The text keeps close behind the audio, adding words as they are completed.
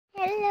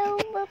Hello,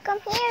 welcome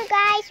here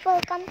guys,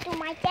 welcome to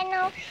my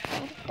channel,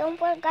 and don't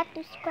forget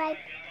to subscribe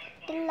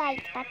the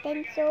like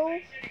button so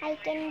I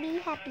can be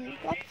happy.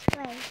 Let's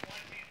play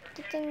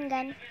kitchen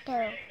gun 2.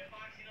 Okay,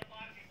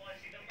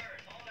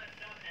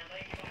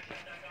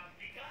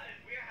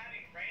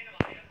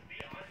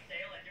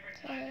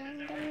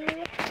 and then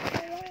let's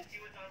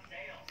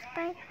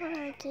play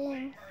Spy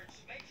games.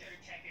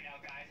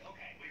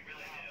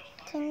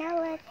 Okay, now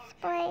let's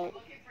play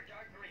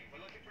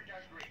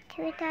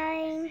 3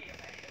 times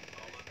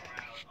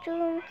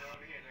streams.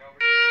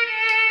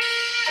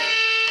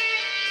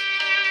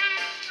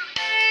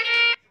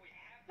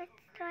 Let's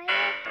try it.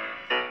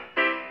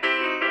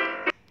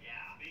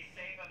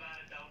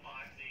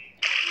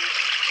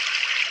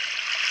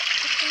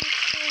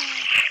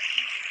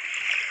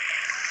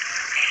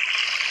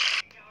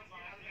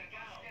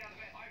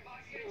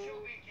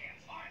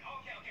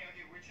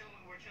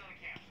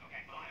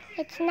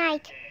 It's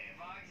night.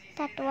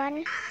 That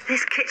one.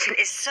 This kitchen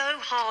is so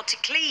hard to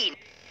clean.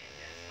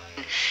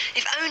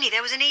 If only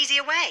there was an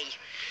easier way.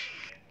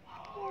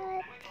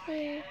 Let's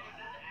see.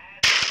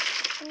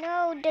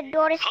 No, the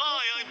door is...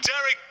 Hi, I'm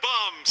Derek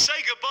Bum.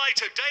 Say goodbye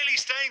to daily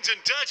stains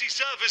and dirty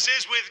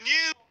surfaces with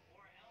new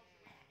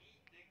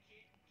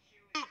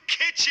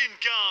kitchen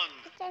gun.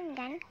 Kitchen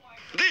gun.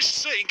 This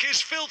sink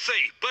is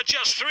filthy, but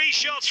just 3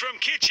 shots from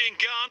kitchen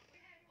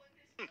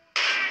gun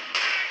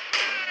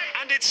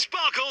and it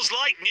sparkles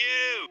like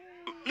new.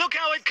 Look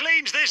how it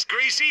cleans this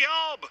greasy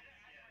hob.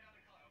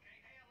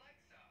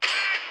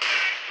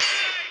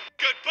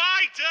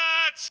 Goodbye,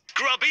 dirt.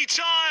 Grubby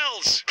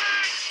tiles.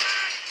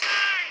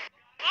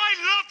 I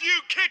love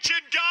you,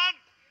 kitchen gun.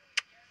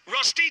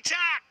 Rusty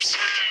taps.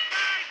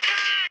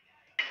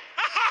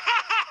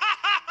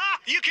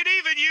 You can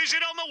even use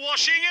it on the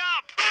washing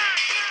up.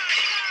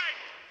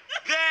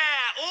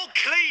 There, all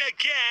clean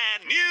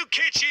again. New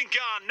kitchen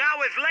gun, now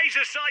with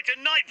laser sight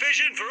and night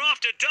vision for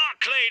after dark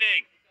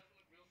cleaning.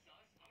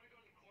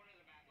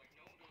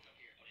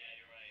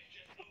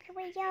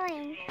 Where are we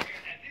going?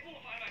 People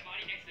will find my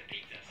body next to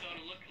pizza, so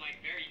it'll look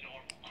like very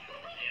normal.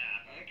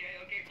 Yeah.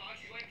 Okay, Fox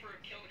is waiting for a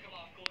kill to come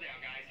off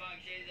cooldown, guys. Fox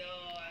is,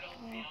 I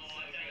don't feel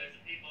so good.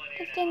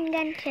 Kitchen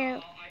gun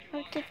 2.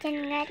 Or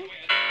kitchen gun.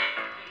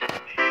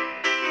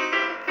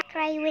 Let's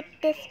try with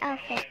this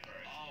outfit.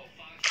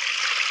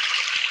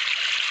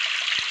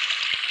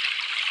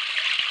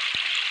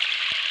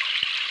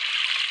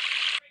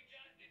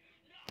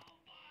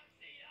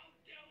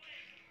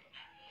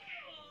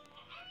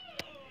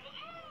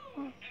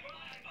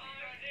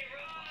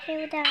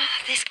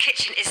 This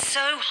kitchen is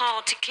so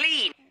hard to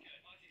clean.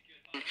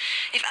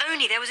 If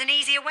only there was an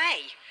easier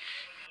way.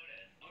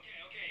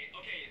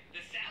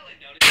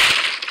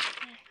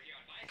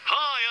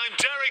 Hi, I'm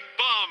Derek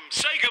Bum.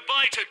 Say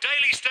goodbye to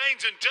daily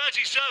stains and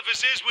dirty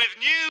surfaces with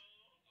new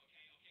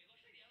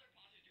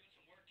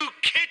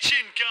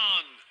kitchen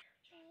gun.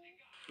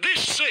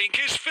 This sink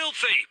is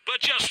filthy,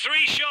 but just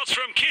 3 shots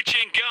from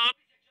kitchen gun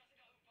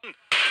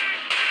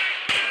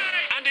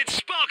and it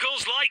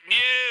sparkles like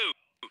new.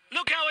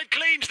 Look how it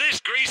cleans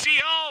this greasy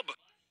hob.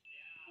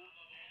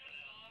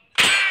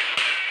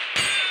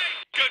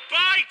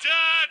 Goodbye,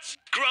 dirt.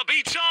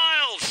 Grubby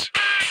tiles.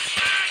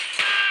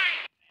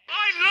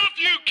 I love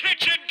you,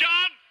 kitchen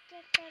gun.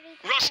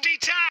 Rusty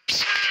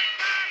taps.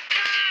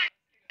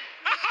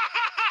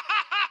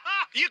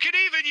 You can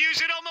even use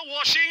it on the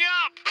washing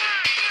up.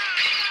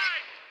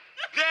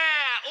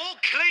 There, all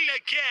clean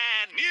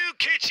again. New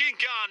kitchen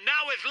gun,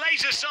 now with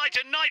laser sight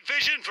and night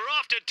vision for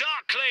after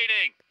dark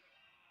cleaning.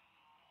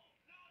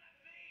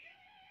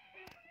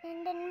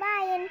 And then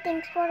bye, and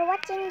thanks for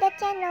watching the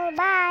channel.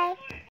 Bye.